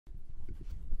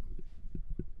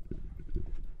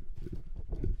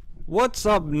What's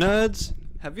up, nerds?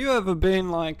 Have you ever been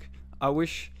like, I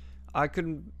wish I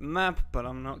could map, but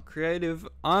I'm not creative,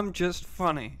 I'm just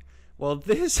funny? Well,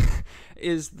 this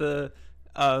is the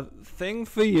thing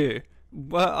for you.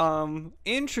 But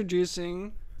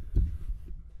introducing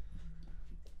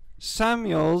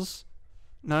Samuel's,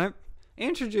 nope,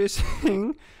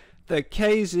 introducing the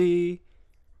KZ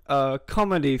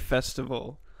Comedy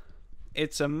Festival.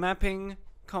 It's a mapping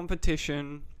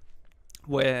competition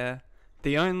where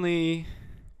the only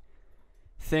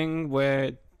thing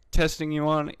we're testing you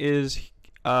on is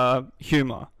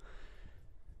humor.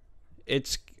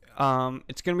 It's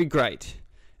gonna be great.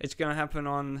 It's gonna happen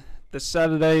on the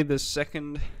Saturday, the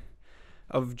 2nd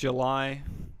of July.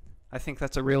 I think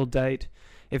that's a real date.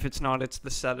 If it's not, it's the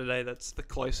Saturday that's the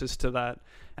closest to that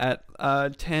at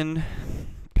 10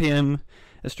 p.m.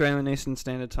 Australian Eastern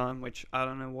Standard Time, which I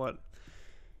don't know what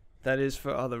that is for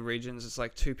other regions. It's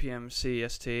like 2 p.m.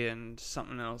 CST and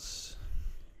something else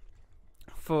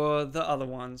for the other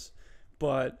ones.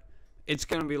 But it's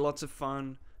going to be lots of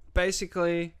fun.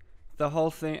 Basically, the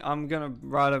whole thing, I'm going to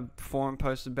write a forum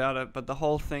post about it, but the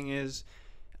whole thing is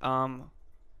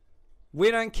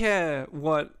we don't care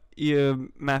what your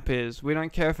map is. We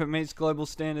don't care if it meets global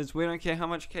standards. We don't care how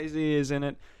much KZ is in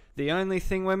it. The only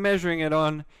thing we're measuring it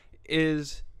on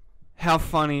is how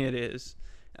funny it is.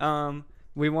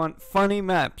 We want funny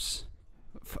maps.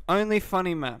 Only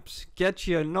funny maps. Get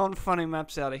your non-funny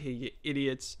maps out of here, you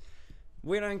idiots.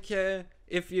 We don't care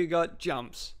if you got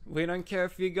jumps. We don't care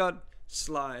if you got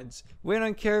slides. We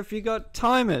don't care if you got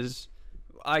timers.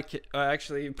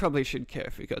 Actually, you probably should care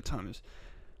if you got timers,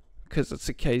 because it's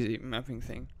a KZ mapping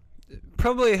thing.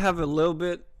 Probably have a little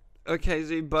bit of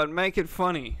KZ, but make it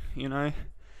funny, you know?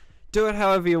 Do it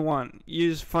however you want.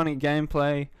 Use funny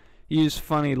gameplay. Use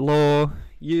funny lore.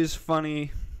 Use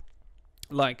funny,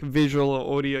 like, visual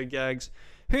or audio gags.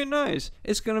 Who knows?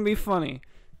 It's going to be funny.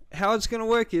 How it's going to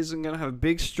work is I'm going to have a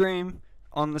big stream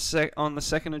on the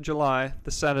 2nd of July, the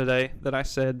Saturday that I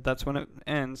said, that's when it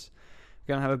ends.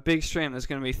 We're going to have a big stream. There's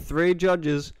going to be 3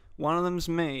 judges. One of them's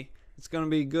me. It's going to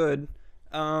be good.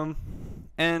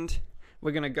 And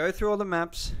we're going to go through all the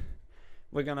maps.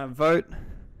 We're going to vote.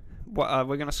 We're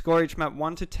going to score each map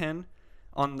 1 to 10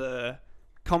 on the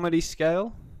comedy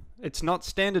scale. It's not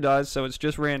standardized, so it's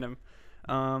just random.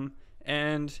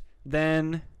 And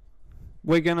then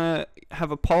we're going to have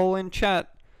a poll in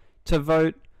chat to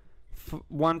vote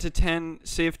 1 to 10,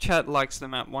 see if chat likes the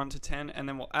map 1 to 10, and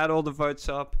then we'll add all the votes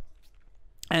up,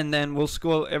 and then we'll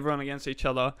score everyone against each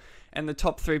other, and the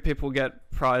top 3 people get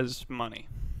prize money.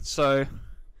 So,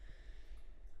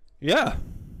 yeah.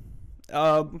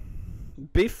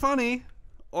 Be funny,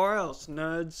 or else,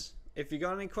 nerds. If you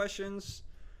got any questions,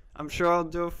 I'm sure I'll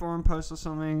do a forum post or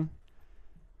something.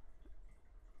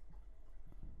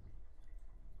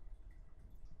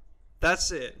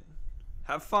 That's it.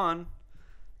 Have fun.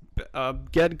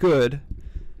 Get good.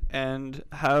 And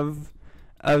have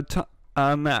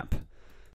a map.